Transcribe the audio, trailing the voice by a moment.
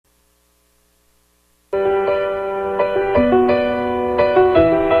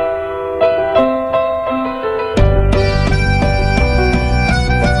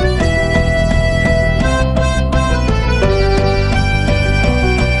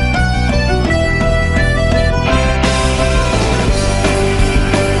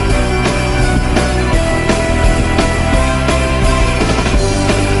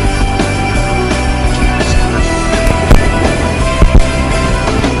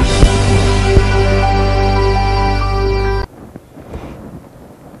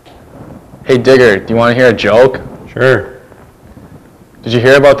Hey Digger, do you want to hear a joke? Sure. Did you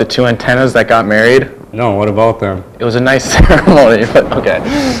hear about the two antennas that got married? No, what about them? It was a nice ceremony, but okay.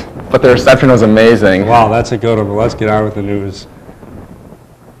 But the reception was amazing. Wow, that's a good one, but let's get on with the news.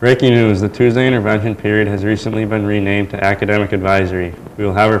 Breaking news, the Tuesday intervention period has recently been renamed to Academic Advisory. We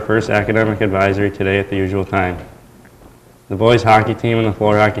will have our first Academic Advisory today at the usual time. The boys hockey team and the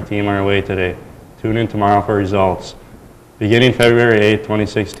floor hockey team are away today. Tune in tomorrow for results. Beginning February 8,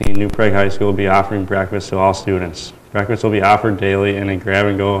 2016, New Prague High School will be offering breakfast to all students. Breakfast will be offered daily in a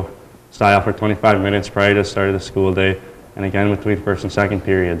grab-and-go style for 25 minutes prior to the start of the school day and again between first and second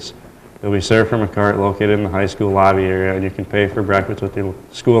periods. It will be served from a cart located in the high school lobby area, and you can pay for breakfast with your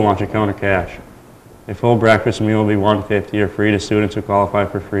school lunch account or cash. A full breakfast meal will be $1.50 or free to students who qualify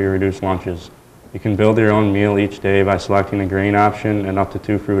for free or reduced lunches. You can build your own meal each day by selecting a grain option and up to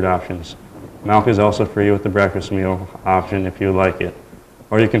 2 fruit options. Milk is also free with the breakfast meal option if you would like it.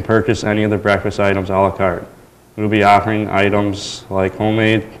 Or you can purchase any of the breakfast items a la carte. We will be offering items like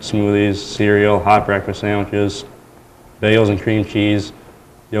homemade smoothies, cereal, hot breakfast sandwiches, bagels and cream cheese,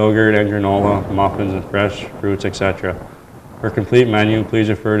 yogurt and granola, muffins and fresh fruits, etc. For a complete menu, please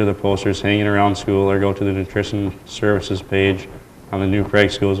refer to the posters hanging around school or go to the Nutrition Services page on the New Prague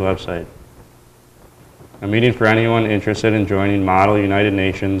Schools website. A meeting for anyone interested in joining Model United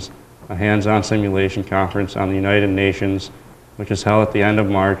Nations, a hands-on simulation conference on the United Nations, which is held at the end of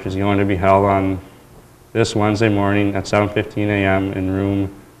March, is going to be held on this Wednesday morning at 7:15 a.m. in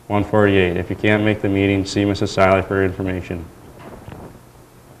room 148. If you can't make the meeting, see Mrs. Siley for information.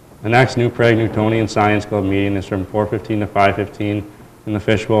 The next New Prague Newtonian Science Club meeting is from 4:15 to 5:15 in the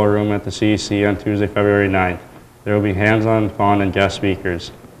fishbowl room at the CEC on Tuesday, February 9th. There will be hands-on fun and guest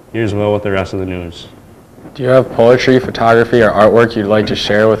speakers. Here's Will with the rest of the news. Do you have poetry, photography, or artwork you'd like to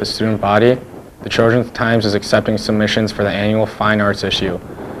share with the student body? The Trojan Times is accepting submissions for the annual Fine Arts issue.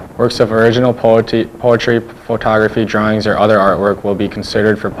 Works of original poetry, photography, drawings, or other artwork will be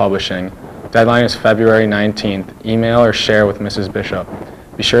considered for publishing. Deadline is February 19th. Email or share with Mrs. Bishop.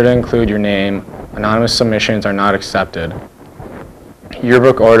 Be sure to include your name. Anonymous submissions are not accepted.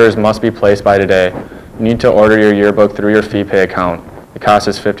 Yearbook orders must be placed by today. You need to order your yearbook through your FeePay account. The cost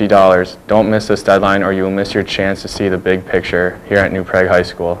is $50. Don't miss this deadline or you will miss your chance to see the big picture here at New Prague High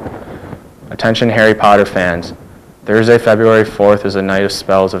School. Attention Harry Potter fans. Thursday, February 4th is a Night of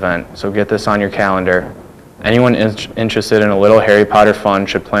Spells event, so get this on your calendar. Anyone interested in a little Harry Potter fun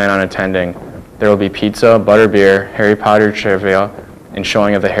should plan on attending. There will be pizza, butterbeer, Harry Potter trivia, and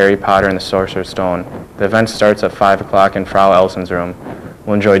showing of the Harry Potter and the Sorcerer's Stone. The event starts at 5 o'clock in Frau Elson's room.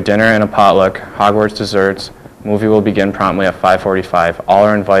 We'll enjoy dinner and a potluck, Hogwarts desserts. Movie will begin promptly at 5:45. All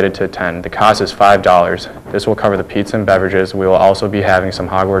are invited to attend. The cost is $5. This will cover the pizza and beverages. We will also be having some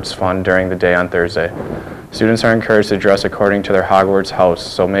Hogwarts fun during the day on Thursday. Students are encouraged to dress according to their Hogwarts house,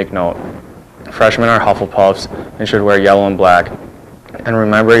 so make note. Freshmen are Hufflepuffs and should wear yellow and black. And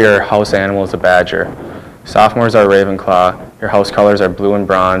remember, your house animal is a badger. Sophomores are Ravenclaw, your house colors are blue and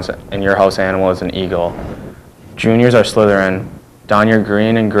bronze, and your house animal is an eagle. Juniors are Slytherin. Don your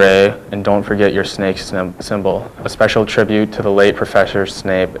green and gray, and don't forget your snake symbol. A special tribute to the late Professor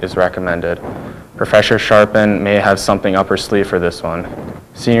Snape is recommended. Professor Sharpen may have something up her sleeve for this one.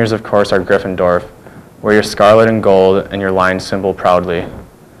 Seniors, of course, are Gryffindor. Wear your scarlet and gold and your lion symbol proudly.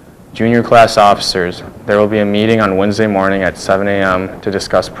 Junior class officers, there will be a meeting on Wednesday morning at 7 a.m. to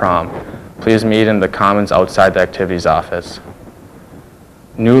discuss prom. Please meet in the Commons outside the activities office.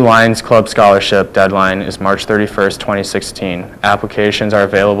 New Lions Club scholarship deadline is March 31st, 2016. Applications are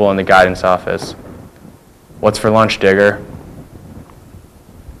available in the guidance office. What's for lunch, Digger?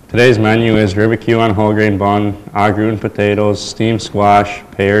 Today's menu is barbecue on whole grain bun, au gratin potatoes, steamed squash,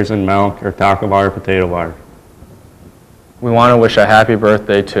 pears and milk, or taco bar or potato bar. We want to wish a happy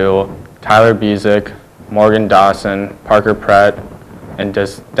birthday to Tyler Bezick, Morgan Dawson, Parker Pratt, and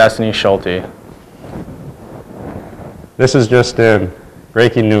Destiny Schulte. This is just in.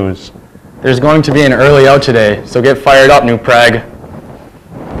 Breaking news. There's going to be an early out today, so get fired up, New Prague.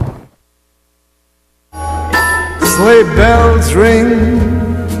 Sleigh bells ring,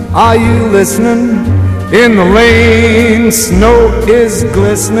 are you listening? In the lane, snow is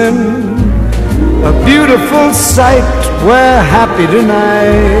glistening. A beautiful sight, we're happy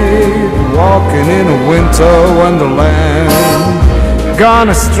tonight, walking in a winter wonderland. Gone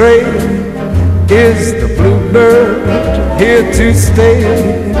astray is the bluebird, here to stay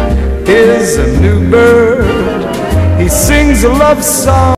is a new bird. He sings a love song.